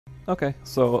Okay,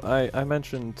 so I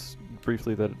mentioned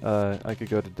briefly that I could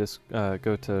go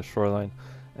to Shoreline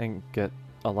and get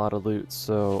a lot of loot,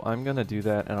 so I'm gonna do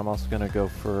that, and I'm also gonna go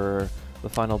for the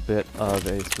final bit of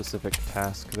a specific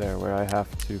task there where I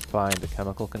have to find a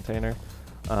chemical container.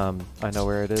 I know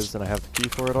where it is and I have the key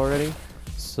for it already,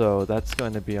 so that's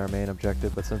going to be our main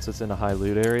objective, but since it's in a high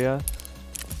loot area,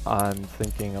 I'm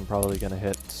thinking I'm probably gonna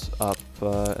hit up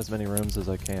as many rooms as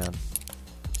I can.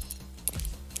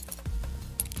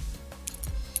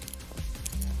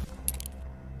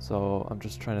 So I'm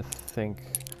just trying to think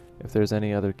if there's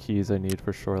any other keys I need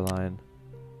for Shoreline.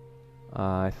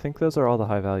 I think those are all the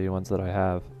high value ones that I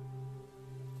have.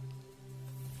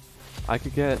 I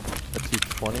could get a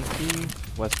 220 key,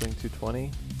 West Wing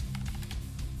 220.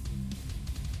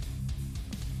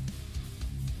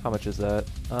 How much is that?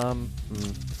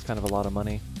 It's kind of a lot of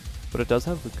money, but it does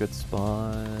have a good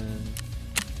spawn.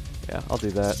 Yeah, I'll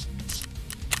do that.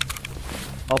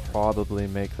 I'll probably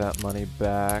make that money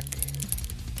back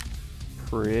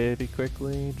pretty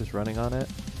quickly, just running on it.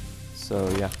 So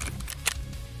yeah,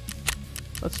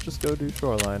 let's just go do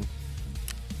Shoreline.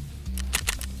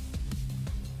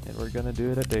 And we're gonna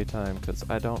do it at daytime, because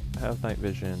I don't have night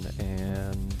vision,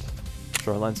 and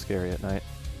Shoreline's scary at night.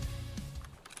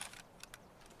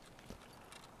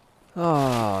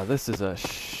 Ah, this is a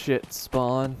shit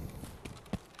spawn.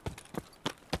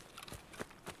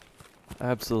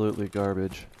 Absolutely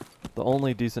garbage. The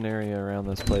only decent area around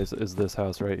this place is this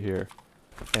house right here.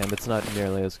 And it's not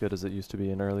nearly as good as it used to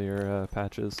be in earlier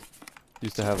patches.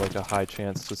 Used to have like a high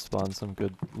chance to spawn some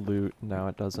good loot, now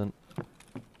it doesn't.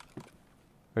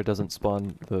 Or it doesn't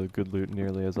spawn the good loot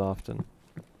nearly as often.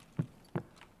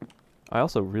 I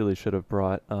also really should have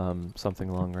brought something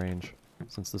long range,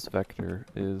 since this vector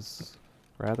is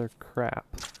rather crap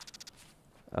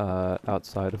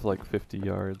outside of like 50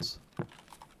 yards.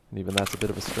 And even that's a bit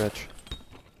of a stretch.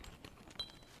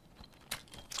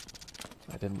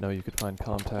 I didn't know you could find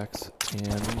contacts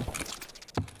in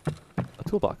a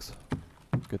toolbox.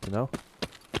 Good to know.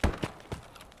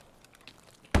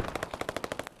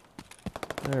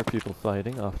 There are people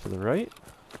fighting off to the right.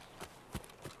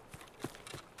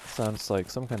 Sounds like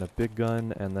some kind of big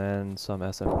gun and then some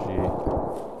SMG.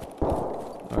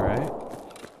 Alright.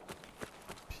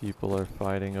 People are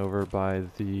fighting over by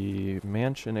the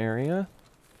mansion area.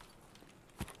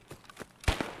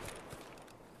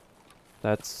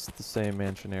 That's the same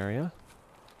mansion area.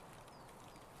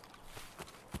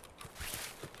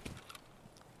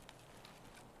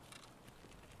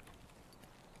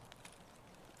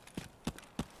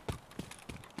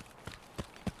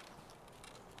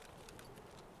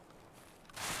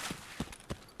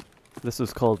 This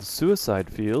is called suicide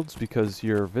fields because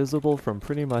you're visible from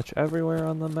pretty much everywhere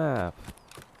on the map.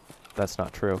 That's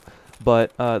not true.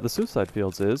 But the suicide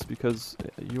fields is because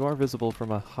you are visible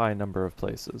from a high number of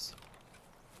places.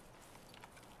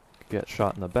 Get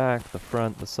shot in the back, the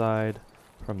front, the side,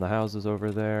 from the houses over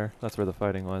there. That's where the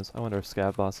fighting was. I wonder if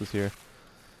Scav Boss is here.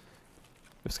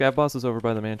 If Scav Boss is over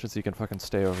by the mansions, he can fucking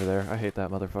stay over there. I hate that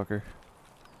motherfucker.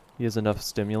 He has enough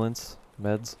stimulants,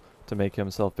 meds, to make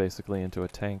himself basically into a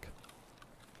tank.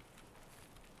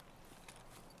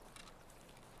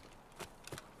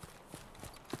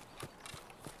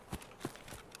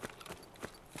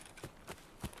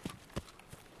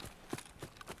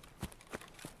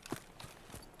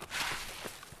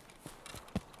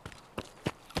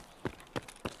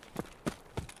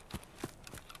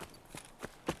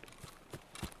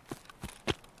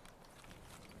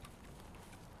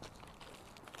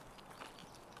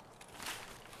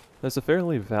 There's a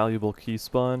fairly valuable key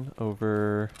spawn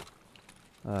over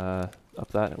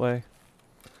up that way,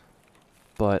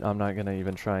 but I'm not gonna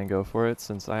even try and go for it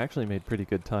since I actually made pretty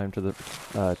good time to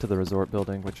the resort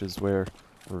building, which is where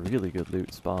really good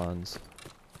loot spawns.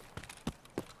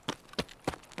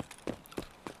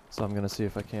 So I'm gonna see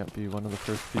if I can't be one of the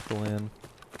first people in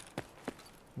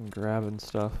and grabbing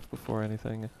stuff before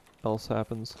anything else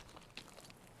happens.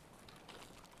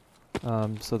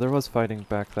 So there was fighting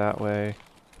back that way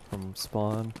from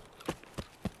spawn.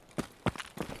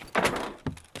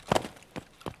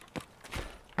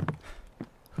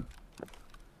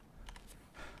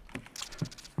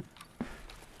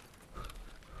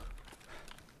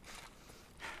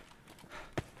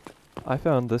 I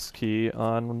found this key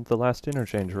on the last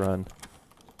interchange run.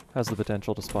 Has the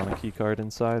potential to spawn a key card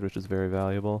inside, which is very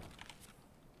valuable.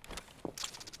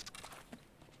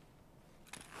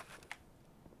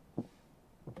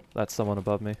 That's someone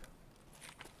above me.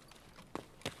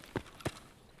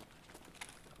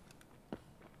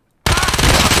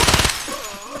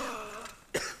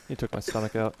 He took my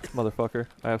stomach out, motherfucker.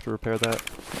 I have to repair that.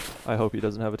 I hope he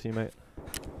doesn't have a teammate.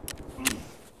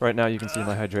 Right now you can see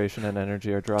my hydration and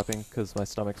energy are dropping because my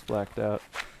stomach's blacked out.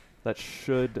 That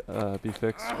should be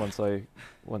fixed once I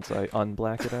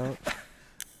unblack it out.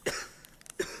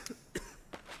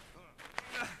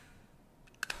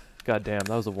 God damn,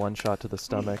 that was a one shot to the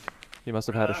stomach. He must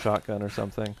have had a shotgun or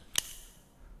something.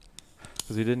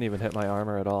 Because he didn't even hit my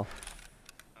armor at all.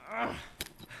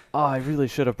 Oh, I really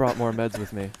should have brought more meds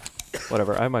with me.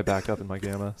 Whatever, I have my backup in my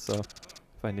gamma, so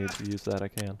if I need to use that, I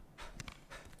can.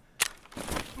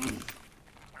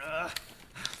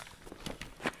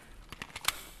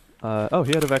 Oh,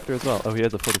 he had a vector as well. Oh, he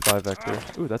had the 45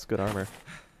 vector. Ooh, that's good armor.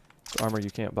 It's armor you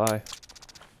can't buy.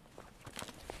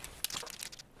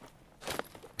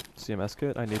 CMS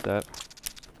kit? I need that.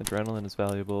 Adrenaline is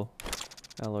valuable.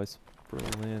 Alloy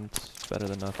splint, better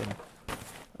than nothing.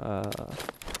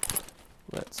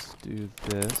 Let's do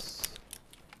this.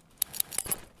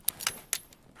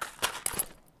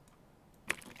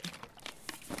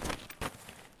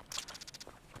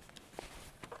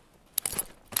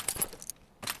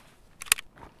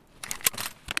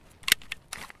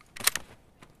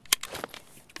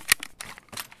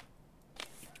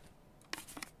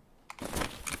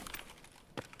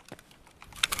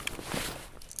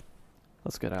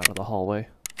 Let's get out of the hallway.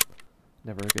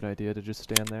 Never a good idea to just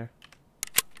stand there.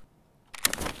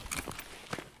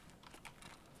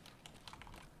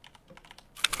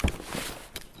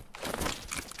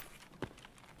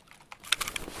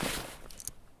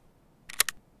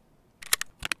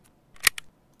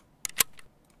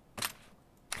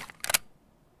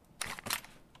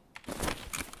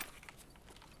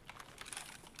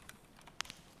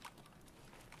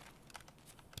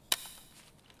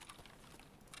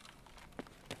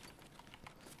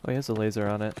 Oh, he has a laser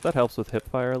on it. That helps with hip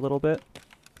fire a little bit.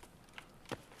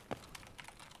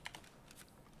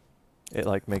 It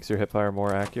like makes your hip fire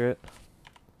more accurate.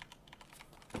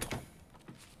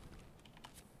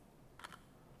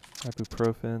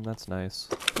 Ibuprofen, that's nice.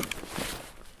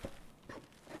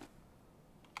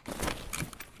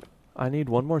 I need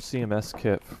one more CMS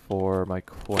kit for my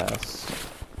quest.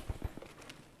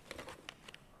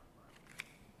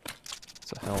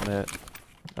 It's a helmet.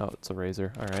 Oh, it's a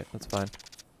razor. Alright, that's fine.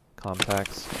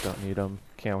 Compacts, don't need them.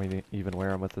 Can't even wear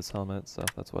them with this helmet, so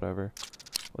that's whatever.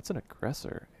 What's an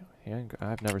aggressor?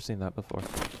 I've never seen that before.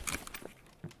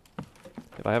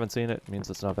 If I haven't seen it, it means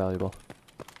it's not valuable.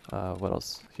 What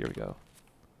else? Here we go.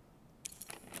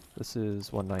 This is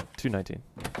 219.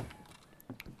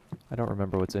 I don't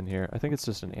remember what's in here. I think it's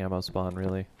just an ammo spawn,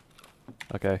 really.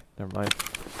 Okay, never mind.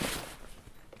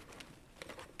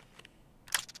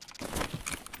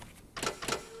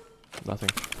 Nothing.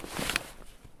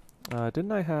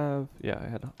 Didn't I have... Yeah, I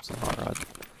had some hot rod.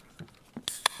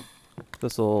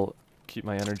 This'll keep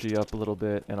my energy up a little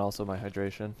bit and also my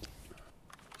hydration.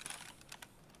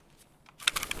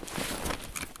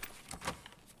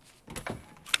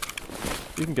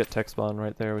 You can get tech spawn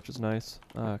right there, which is nice.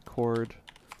 Cord.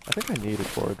 I think I need a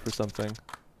cord for something.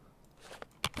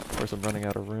 Of course, I'm running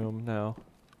out of room now.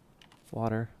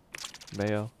 Water.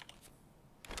 Mayo.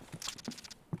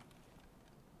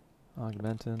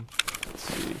 Augmentin. Let's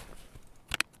see.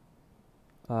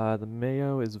 The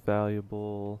mayo is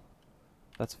valuable.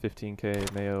 That's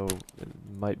 15k. Mayo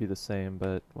might be the same,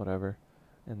 but whatever.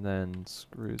 And then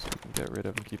screws we can get rid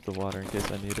of and keep the water in case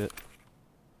I need it.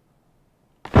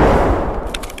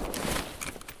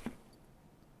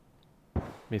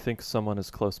 Methinks someone is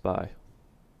close by.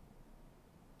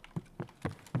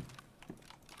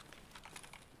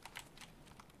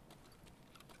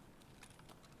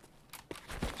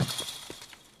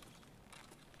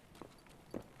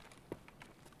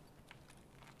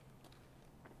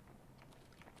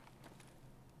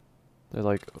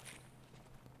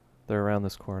 They're around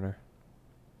this corner.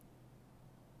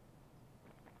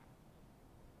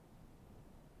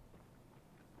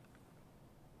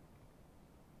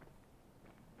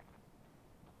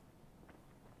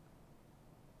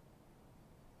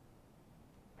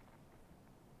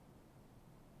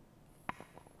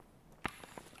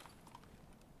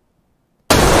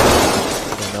 They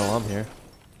know I'm here.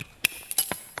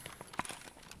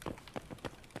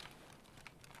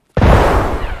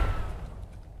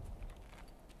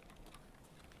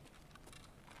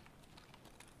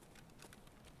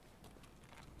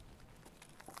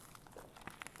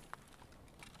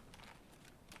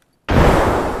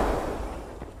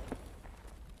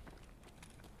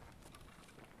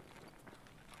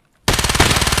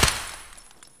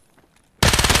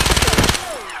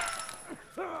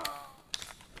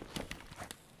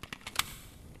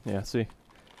 Yeah, see?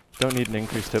 Don't need an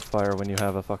increased hip fire when you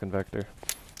have a fucking vector.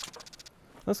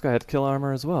 This guy had kill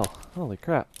armor as well. Holy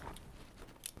crap.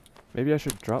 Maybe I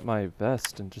should drop my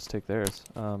vest and just take theirs.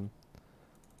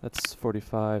 That's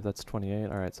 45, that's 28.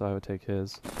 Alright, so I would take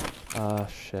his.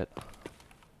 Shit.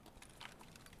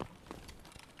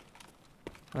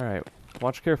 Alright,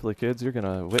 watch carefully, kids. You're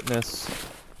gonna witness...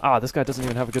 Ah, this guy doesn't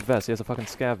even have a good vest. He has a fucking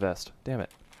scav vest. Damn it.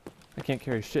 I can't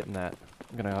carry shit in that.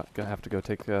 I'm gonna have to go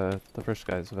take the first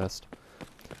guy's vest.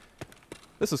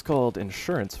 This is called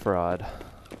insurance fraud.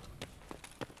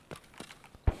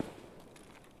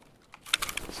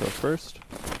 So first,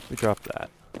 we drop that.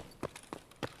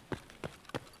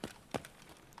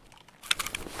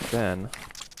 Then,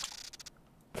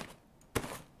 I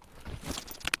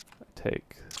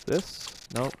take this.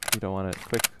 Nope, you don't want it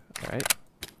quick. Alright.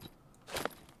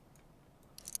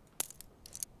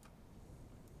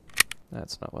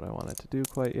 That's not what I wanted to do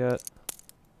quite yet.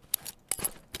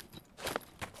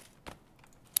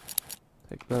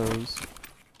 Take those.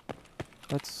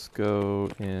 Let's go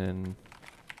in...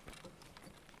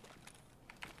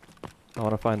 I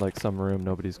want to find like some room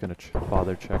nobody's going to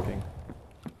bother checking.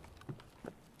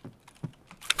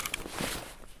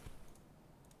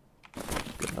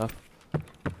 Good enough.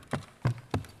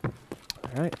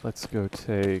 Alright, let's go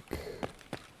take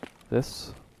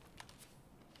this.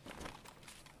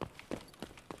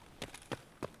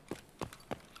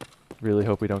 Really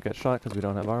hope we don't get shot because we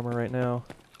don't have armor right now.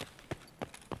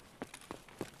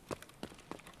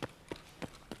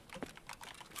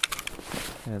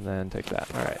 And then take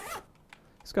that. Alright.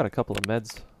 He's got a couple of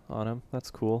meds on him. That's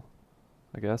cool,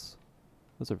 I guess.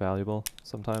 Those are valuable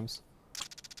sometimes.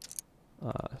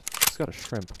 He's got a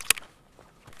shrimp.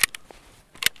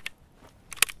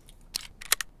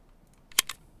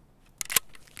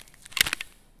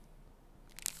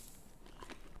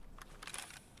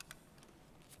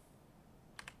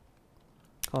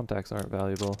 Contacts aren't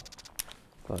valuable,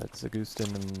 but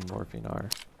Zagustin and morphine are.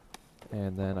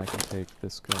 And then I can take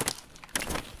this gun.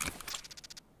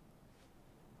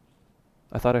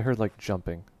 I thought I heard like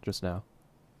jumping just now.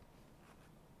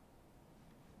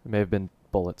 It may have been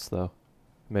bullets though.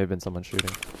 It may have been someone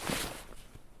shooting.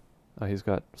 Oh, he's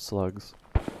got slugs.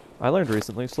 I learned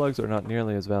recently slugs are not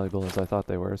nearly as valuable as I thought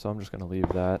they were, so I'm just gonna leave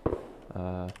that.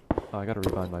 Oh, I gotta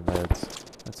rebind my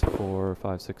meds. That's 4,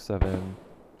 5, 6, 7,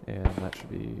 and that should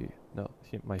be... No,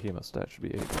 my hemostat should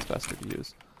be 8. It's faster to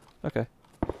use. Okay.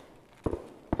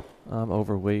 I'm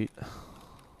overweight.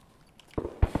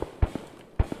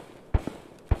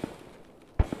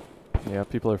 Yeah,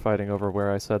 people are fighting over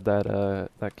where I said that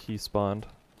that key spawned.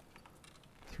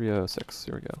 306.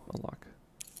 Here we go. Unlock.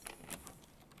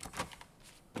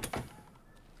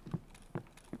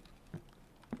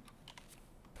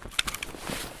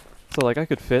 So like I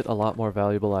could fit a lot more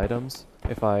valuable items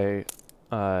if I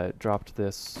dropped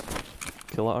this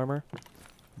Killa armor,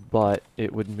 but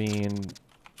it would mean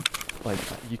like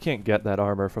you can't get that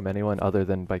armor from anyone other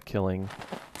than by killing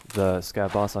the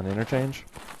scav boss on interchange.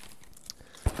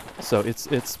 So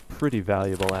it's pretty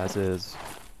valuable as is.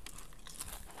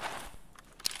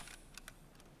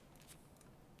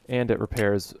 And it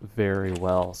repairs very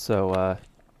well. So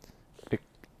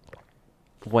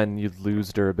when you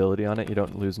lose durability on it, you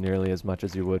don't lose nearly as much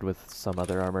as you would with some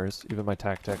other armors. Even my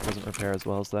tac tech doesn't repair as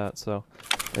well as that, so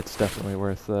it's definitely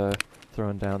worth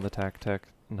throwing down the tac tech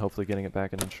and hopefully getting it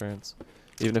back in insurance.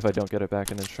 Even if I don't get it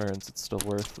back in insurance, it's still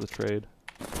worth the trade.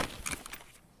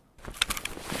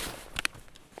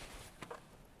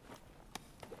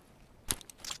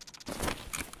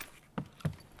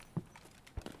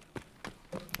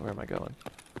 Where am I going?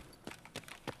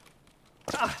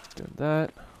 Doing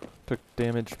that. Took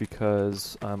damage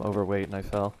because I'm overweight and I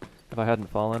fell. If I hadn't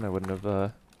fallen, I wouldn't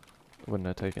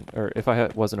have taken... Or if I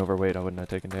wasn't overweight, I wouldn't have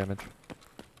taken damage.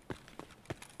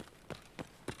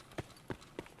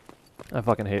 I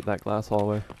fucking hate that glass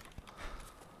hallway.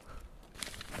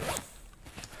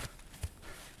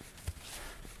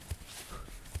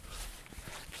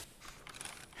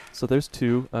 So there's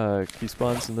two key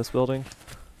spawns in this building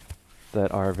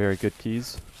that are very good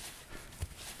keys.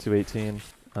 218,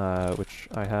 which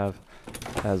I have,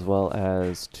 as well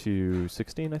as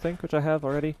 216, I think, which I have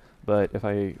already. But if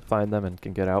I find them and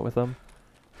can get out with them,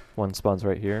 one spawns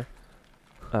right here.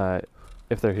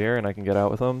 If they're here and I can get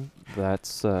out with them,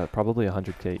 that's probably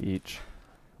 100k each.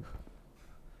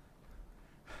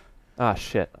 Ah,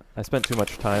 shit. I spent too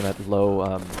much time at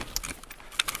low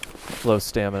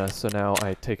stamina, so now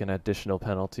I take an additional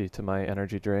penalty to my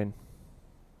energy drain.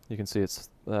 You can see it's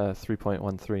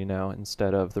 3.13 now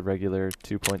instead of the regular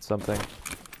 2 point something.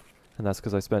 And that's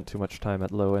because I spent too much time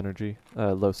at low energy,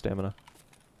 low stamina.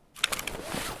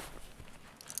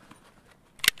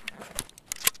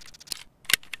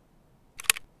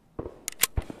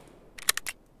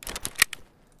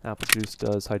 Apple juice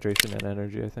does hydration and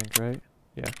energy, I think, right?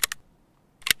 Yeah.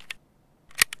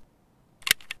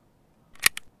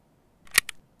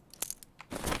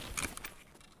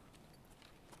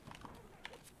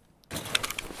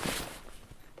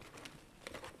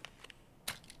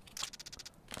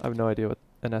 I have no idea what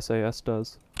an SAS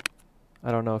does.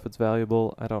 I don't know if it's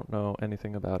valuable. I don't know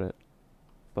anything about it.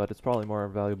 But it's probably more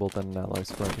valuable than an alloy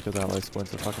splint because alloy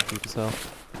splints are fucking cheap as hell.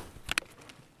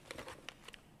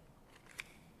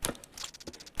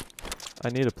 I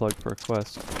need a plug for a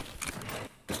quest.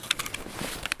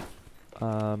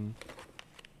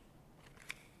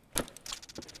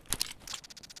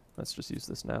 Let's just use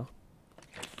this now.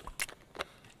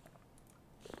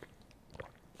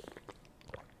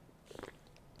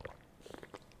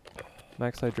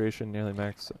 Max hydration, nearly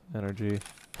max energy.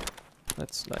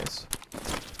 That's nice.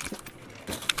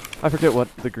 I forget what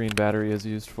the green battery is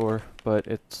used for, but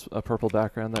it's a purple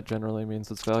background. That generally means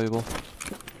it's valuable.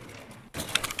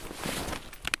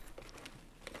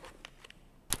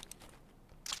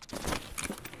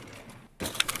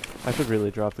 I should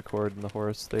really drop the cord and the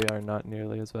horse. They are not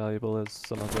nearly as valuable as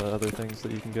some of the other things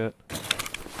that you can get.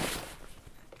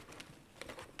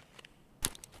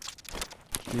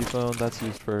 G-phone, that's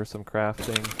used for some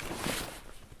crafting.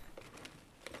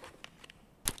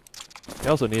 You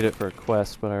also need it for a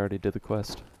quest, but I already did the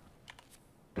quest.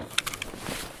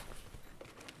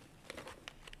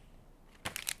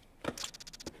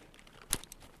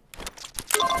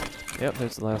 Yep,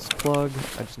 there's the last plug.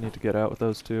 I just need to get out with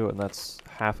those two, and that's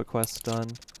half a quest done.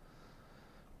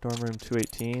 Dorm room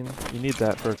 218. You need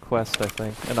that for a quest, I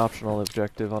think. An optional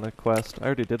objective on a quest. I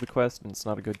already did the quest, and it's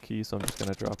not a good key, so I'm just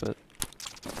gonna drop it.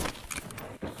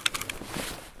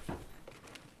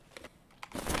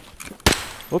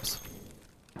 Whoops.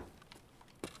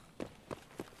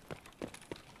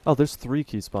 Oh, there's 3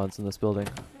 key spawns in this building,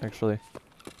 actually.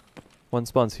 One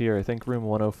spawns here, I think room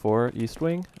 104, East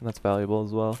Wing, and that's valuable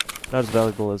as well. Not as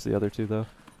valuable as the other 2, though.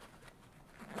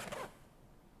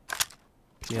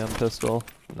 PM pistol,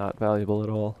 not valuable at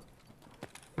all.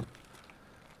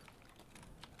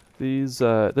 These,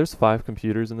 there's 5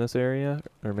 computers in this area,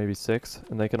 or maybe 6,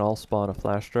 and they can all spawn a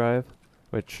flash drive,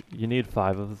 which you need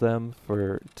 5 of them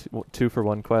for 2 for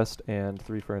one quest and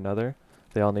 3 for another.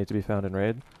 They all need to be found in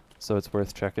raid, so it's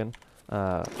worth checking.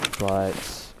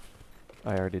 But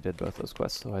I already did both those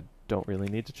quests, so I don't really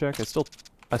need to check. I still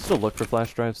look for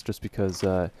flash drives just because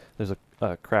there's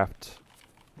a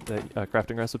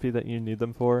crafting recipe that you need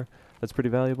them for. That's pretty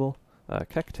valuable.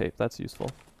 Keck tape, that's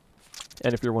useful.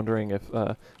 And if you're wondering if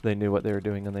they knew what they were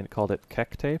doing and they called it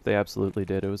keck tape, they absolutely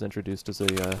did. It was introduced as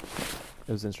it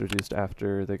was introduced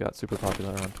after they got super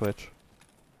popular on Twitch.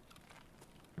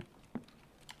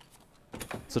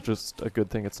 So just a good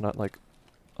thing it's not like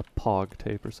a POG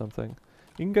tape or something.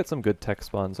 You can get some good tech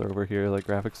spawns over here, like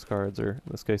graphics cards, or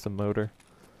in this case a motor.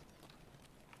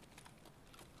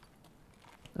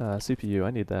 CPU,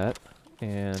 I need that.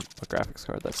 And a graphics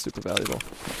card, that's super valuable.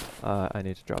 I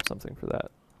need to drop something for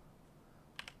that.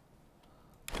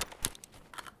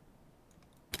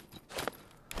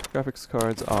 Graphics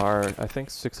cards are, I think,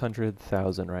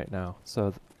 600,000 right now.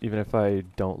 So even if I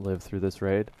don't live through this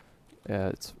raid,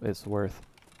 it's worth.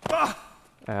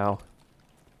 Ow.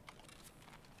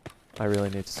 I really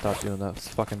need to stop doing those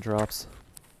fucking drops.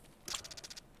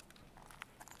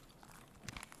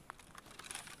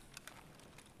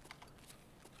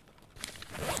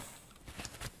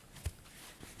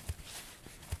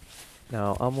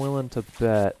 Now, I'm willing to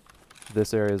bet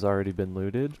this area's already been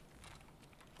looted.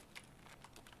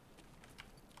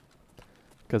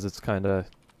 Because it's kinda...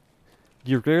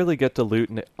 You rarely get to loot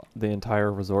the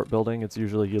entire resort building. It's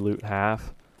usually you loot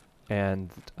half, and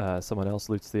someone else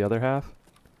loots the other half.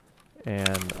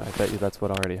 And I bet you that's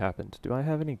what already happened. Do I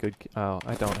have any good oh,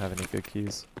 I don't have any good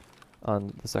keys.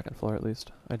 On the second floor, at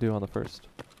least. I do on the first.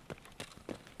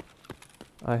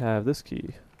 I have this key.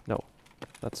 No.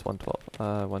 That's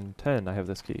 112. 110, I have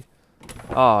this key.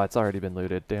 Oh, it's already been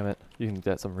looted, damn it. You can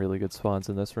get some really good spawns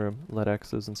in this room. Lead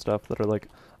X's and stuff that are like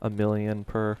 1,000,000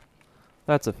 per.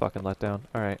 That's a fucking letdown.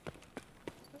 Alright.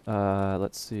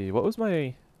 Let's see. What was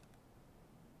my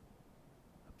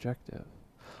objective?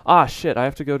 Ah, shit, I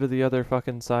have to go to the other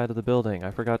fucking side of the building.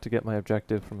 I forgot to get my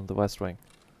objective from the West Wing.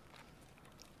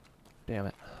 Damn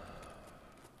it.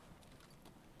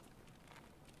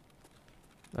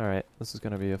 Alright, this is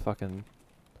gonna be a fucking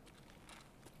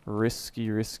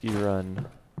risky run.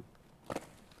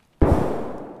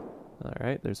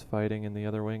 Alright, there's fighting in the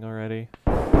other wing already.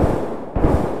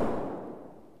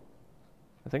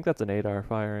 I think that's an 8R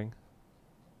firing.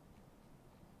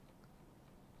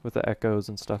 With the echoes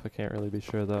and stuff, I can't really be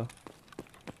sure though.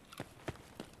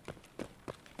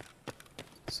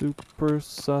 Super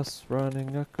sus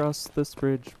running across this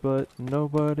bridge, but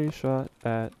nobody shot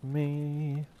at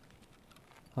me.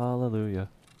 Hallelujah.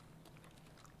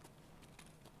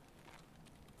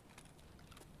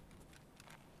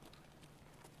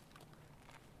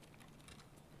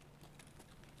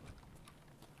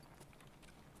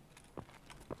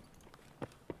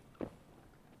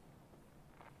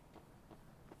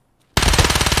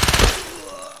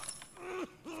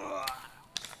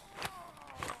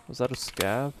 Was that a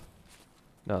scav?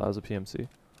 No, that was a PMC.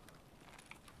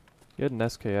 He had an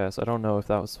SKS. I don't know if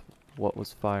that was what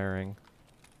was firing.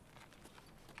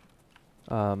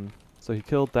 So he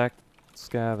killed that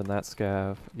scav and that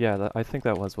scav. Yeah, I think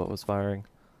that was what was firing.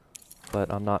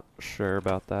 But I'm not sure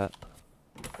about that.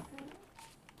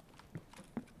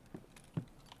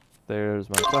 There's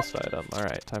my quest item.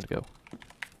 Alright, time to go.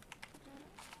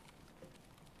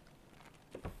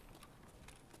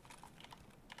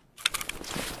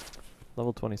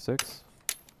 Level 26.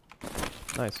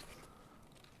 Nice.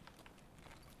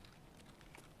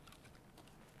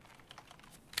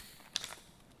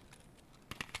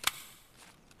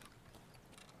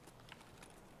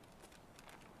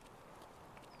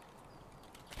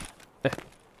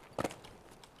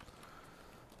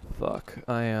 Fuck,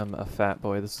 I am a fat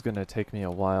boy. This is gonna take me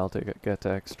a while to get to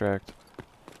extract.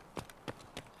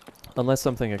 Unless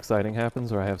something exciting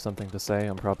happens or I have something to say,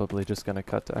 I'm probably just gonna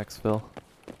cut to exfil.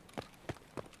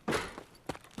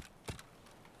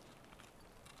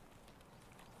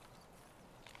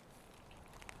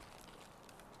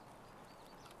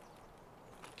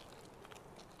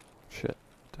 Shit,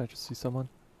 did I just see someone?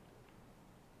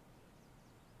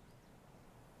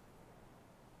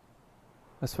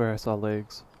 I swear I saw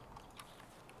legs.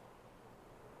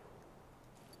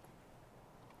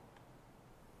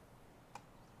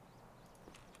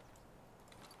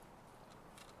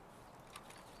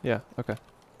 Yeah, okay.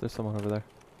 There's someone over there.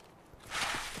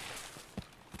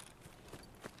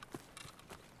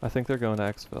 I think they're going to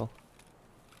exfil.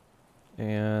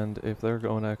 And if they're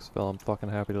going to exfil, I'm fucking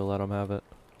happy to let them have it.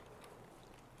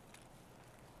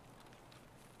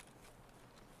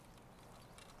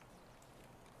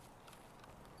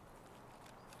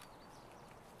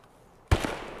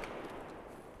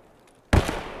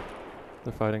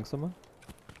 They're fighting someone?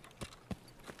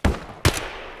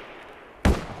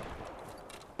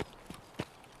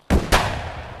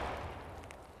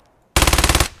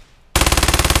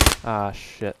 Ah,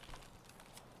 shit.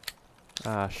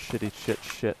 Ah, shitty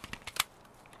shit.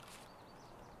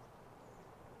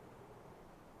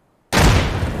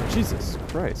 Jesus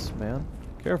Christ, man.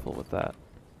 Careful with that.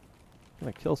 I'm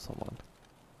gonna kill someone.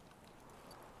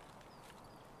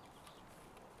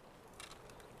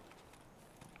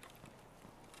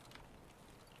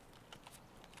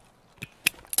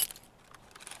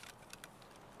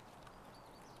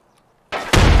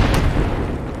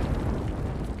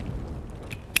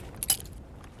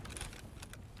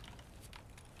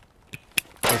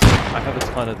 I have a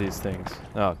ton of these things.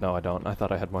 Oh, no, I don't. I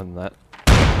thought I had more than that.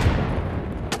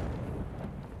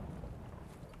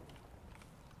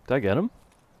 Did I get him?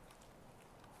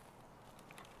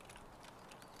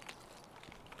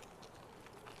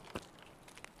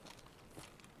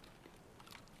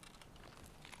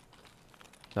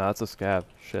 No, that's a scav.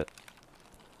 Shit.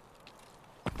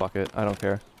 Fuck it. I don't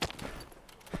care.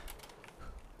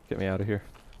 Get me out of here.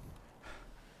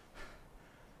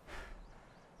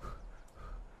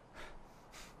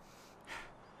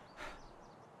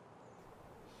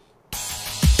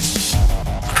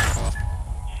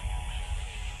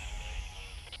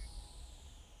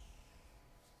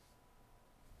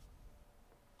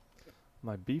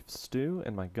 My beef stew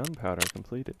and my gunpowder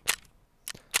completed.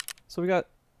 So we got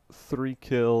 3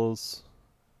 kills.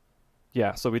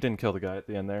 Yeah, so we didn't kill the guy at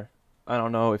the end there. I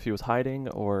don't know if he was hiding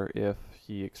or if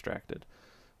he extracted.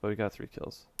 But we got 3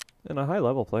 kills. And a high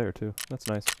level player too. That's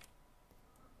nice.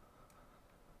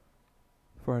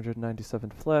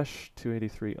 497 flesh,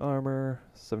 283 armor,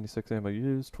 76 ammo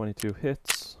used, 22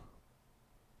 hits.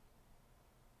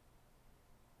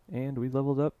 And we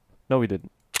leveled up. No, we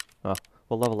didn't. Oh.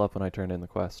 We'll level up when I turn in the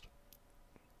quest.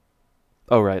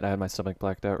 Oh right, I had my stomach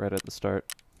blacked out right at the start.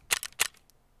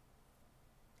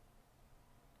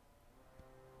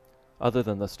 Other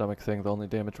than the stomach thing, the only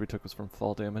damage we took was from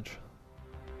fall damage.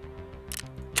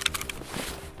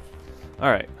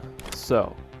 Alright,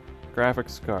 so,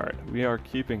 graphics card. We are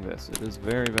keeping this. It is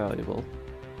very valuable.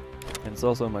 And it's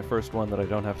also my first one that I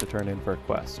don't have to turn in for a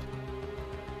quest.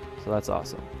 So that's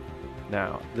awesome.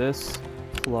 Now, this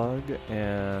plug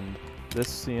and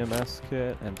this CMS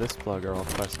kit and this plug are all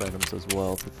quest items as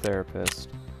well for Therapist.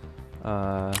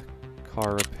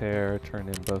 car repair, turn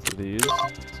in both of these.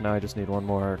 So now I just need one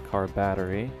more car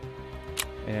battery.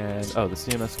 And, oh, the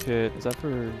CMS kit, is that for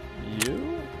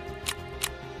you?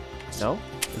 No?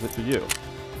 Is it for you?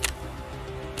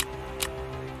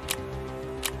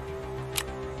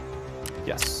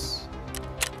 Yes.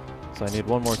 So I need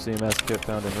one more CMS kit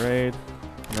found in Raid.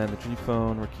 And then the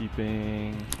G-Phone we're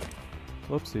keeping...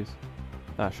 Whoopsies.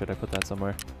 Ah, shit, I put that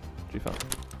somewhere. G-Phone.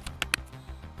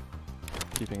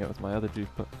 Keeping it with my other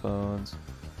G-Phones.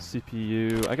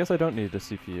 CPU. I guess I don't need a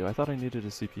CPU. I thought I needed a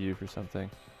CPU for something.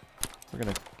 We're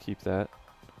gonna keep that.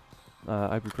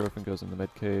 Ibuprofen goes in the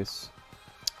med case.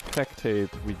 Tech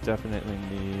tape we definitely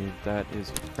need. That is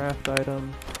a craft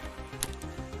item.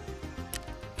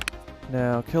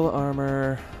 Now, kill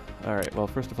armor. Alright, well,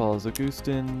 first of all,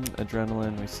 Zagustin,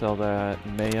 Adrenaline, we sell that.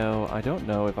 Mayo, I don't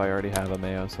know if I already have a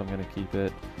Mayo, so I'm going to keep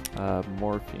it.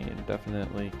 Morphine,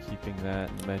 definitely keeping that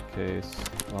in the med case,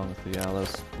 along with the aloe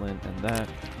splint and that.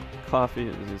 Coffee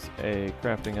is a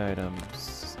crafting item.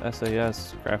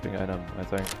 SAS, crafting item, I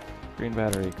think. Green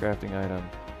battery, crafting item.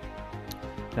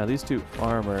 Now, these two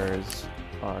armors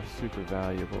are super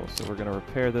valuable, so we're going to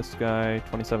repair this guy.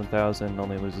 27,000,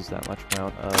 only loses that much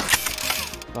amount of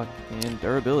fucking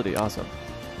durability. Awesome.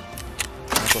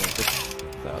 That's only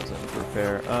 6,000 to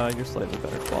repair. You're slightly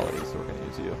better quality, so we're gonna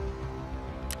use you.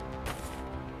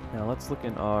 Now let's look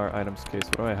in our items case.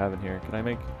 What do I have in here? Can I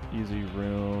make easy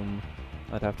room?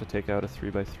 I'd have to take out a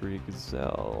 3x3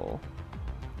 gazelle.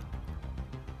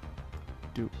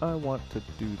 Do I want to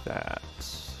do that?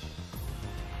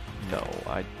 No,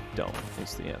 I don't,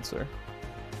 is the answer.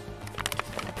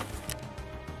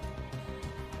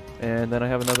 And then I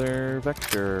have another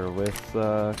Vector with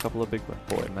a couple of big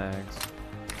boy mags.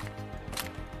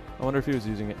 I wonder if he was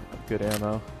using good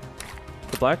ammo.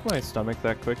 To black my stomach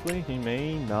that quickly, he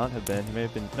may not have been. He may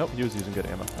have been... Nope, he was using good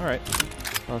ammo. Alright,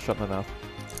 I'll shut my mouth.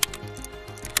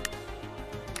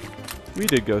 We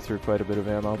did go through quite a bit of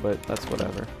ammo, but that's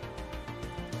whatever.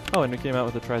 Oh, and we came out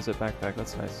with a tri-zip backpack.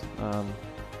 That's nice.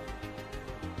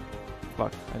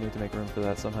 Fuck, I need to make room for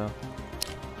that somehow.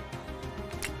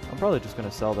 I'm probably just gonna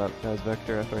sell that guy's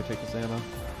Vector after I take his ammo.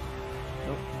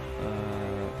 Nope.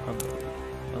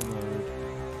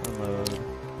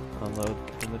 Unload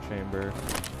in the chamber.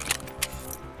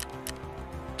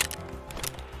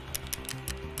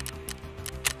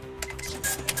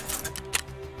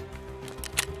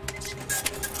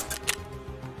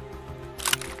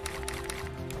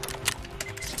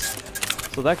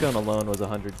 So that gun alone was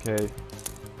 100k.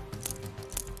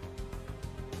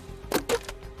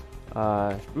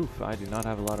 Oof, I do not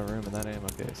have a lot of room in that ammo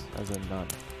case, as in none.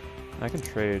 I can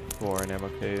trade for an ammo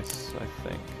case, I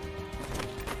think.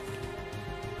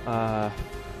 I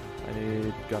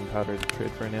need gunpowder to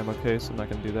trade for an ammo case. I'm not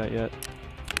going to do that yet.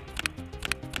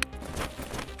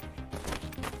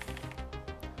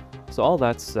 So all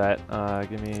that's set.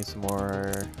 Give me some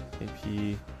more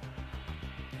AP.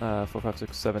 4, 5,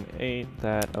 6, 7, 8.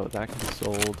 That can be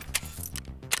sold.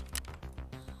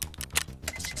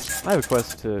 I have a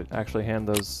quest to actually hand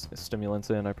those stimulants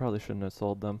in. I probably shouldn't have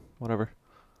sold them. Whatever.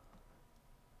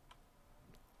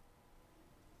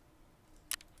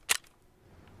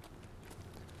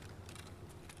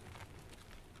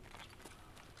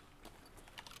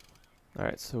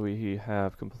 Alright, so we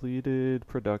have completed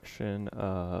production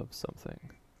of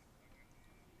something.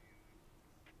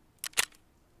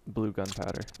 Blue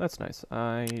gunpowder. That's nice.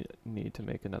 I need to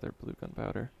make another blue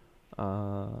gunpowder.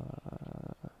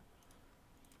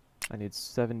 I need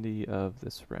 70 of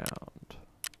this round.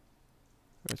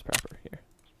 Where's Prapper? Here.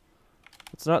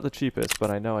 It's not the cheapest,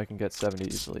 but I know I can get 70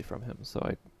 easily from him, so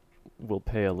I will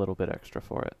pay a little bit extra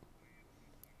for it.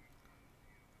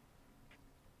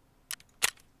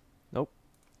 Nope.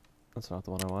 That's not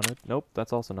the one I wanted. Nope,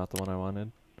 that's also not the one I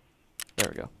wanted. There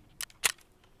we go.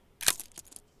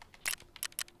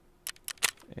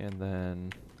 And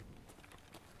then...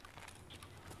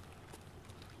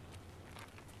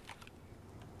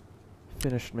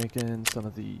 finished making some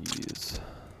of these.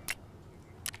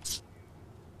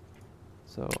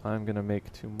 So I'm gonna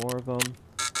make 2 more of them.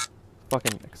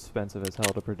 Fucking expensive as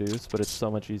hell to produce, but it's so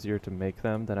much easier to make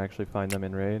them than actually find them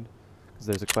in raid. Because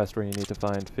there's a quest where you need to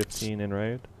find 15 in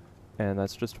raid, and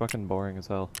that's just fucking boring as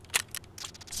hell.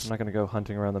 I'm not gonna go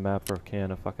hunting around the map for a can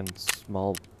of fucking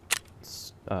small,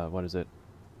 what is it?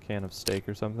 Can of steak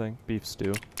or something? Beef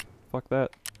stew. Fuck that.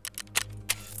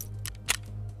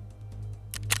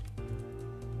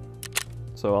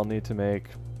 So I'll need to make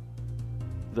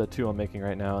the 2 I'm making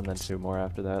right now and then 2 more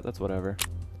after that. That's whatever.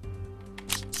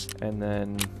 And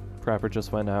then Prapper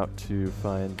just went out to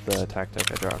find the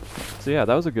tactic I dropped. So yeah,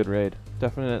 that was a good raid.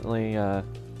 Definitely, I'm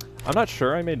not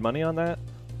sure I made money on that,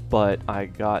 but I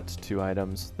got 2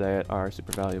 items that are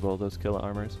super valuable, those Killa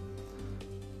armors.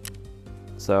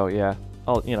 So yeah,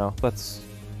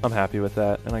 I'm happy with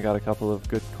that, and I got a couple of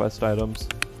good quest items.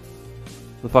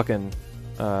 The fucking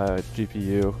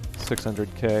GPU,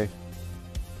 600k.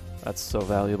 That's so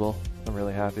valuable. I'm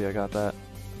really happy I got that.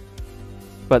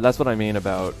 But that's what I mean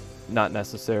about not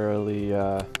necessarily,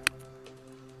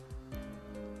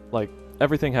 like,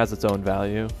 everything has its own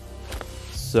value.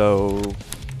 So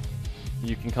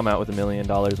you can come out with $1 million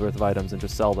worth of items and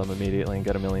just sell them immediately and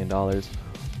get $1 million, or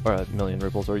 1,000,000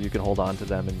 rubles, or you can hold on to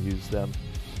them and use them.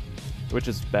 Which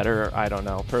is better? I don't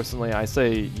know. Personally, I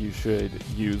say you should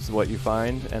use what you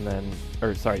find and then,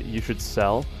 or sorry, you should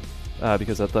sell,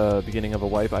 because at the beginning of a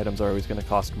wipe, items are always going to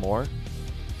cost more.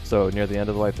 So near the end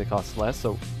of the wipe, they cost less.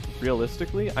 So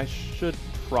realistically, I should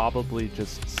probably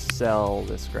just sell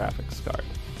this graphics card.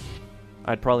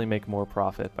 I'd probably make more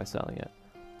profit by selling it.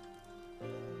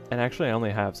 And actually, I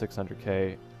only have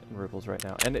 600k in rubles right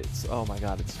now. And it's, oh my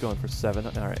god, it's going for 7.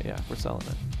 Alright, yeah, we're selling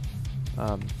it.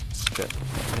 Shit.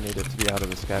 I need it to be out of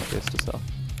the scat case to sell.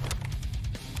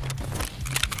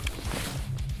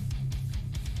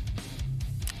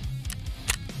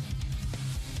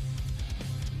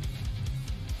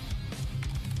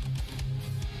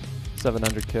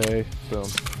 $700k, boom.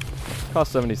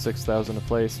 Cost 76,000 a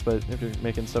place, but if you're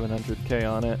making 700k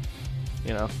on it,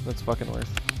 you know, that's fucking worth.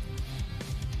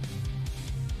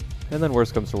 And then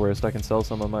worst comes to worst, I can sell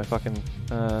some of my fucking,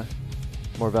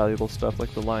 more valuable stuff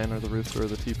like the lion or the rooster or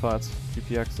the teapots,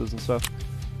 GPXs and stuff.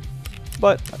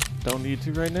 But I don't need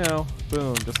to right now.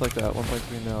 Boom, just like that,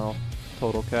 1.3 mil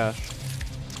total cash.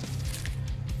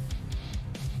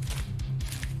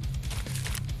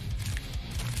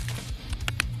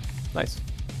 Nice.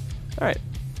 Alright.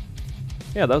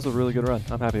 Yeah, that was a really good run.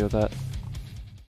 I'm happy with that.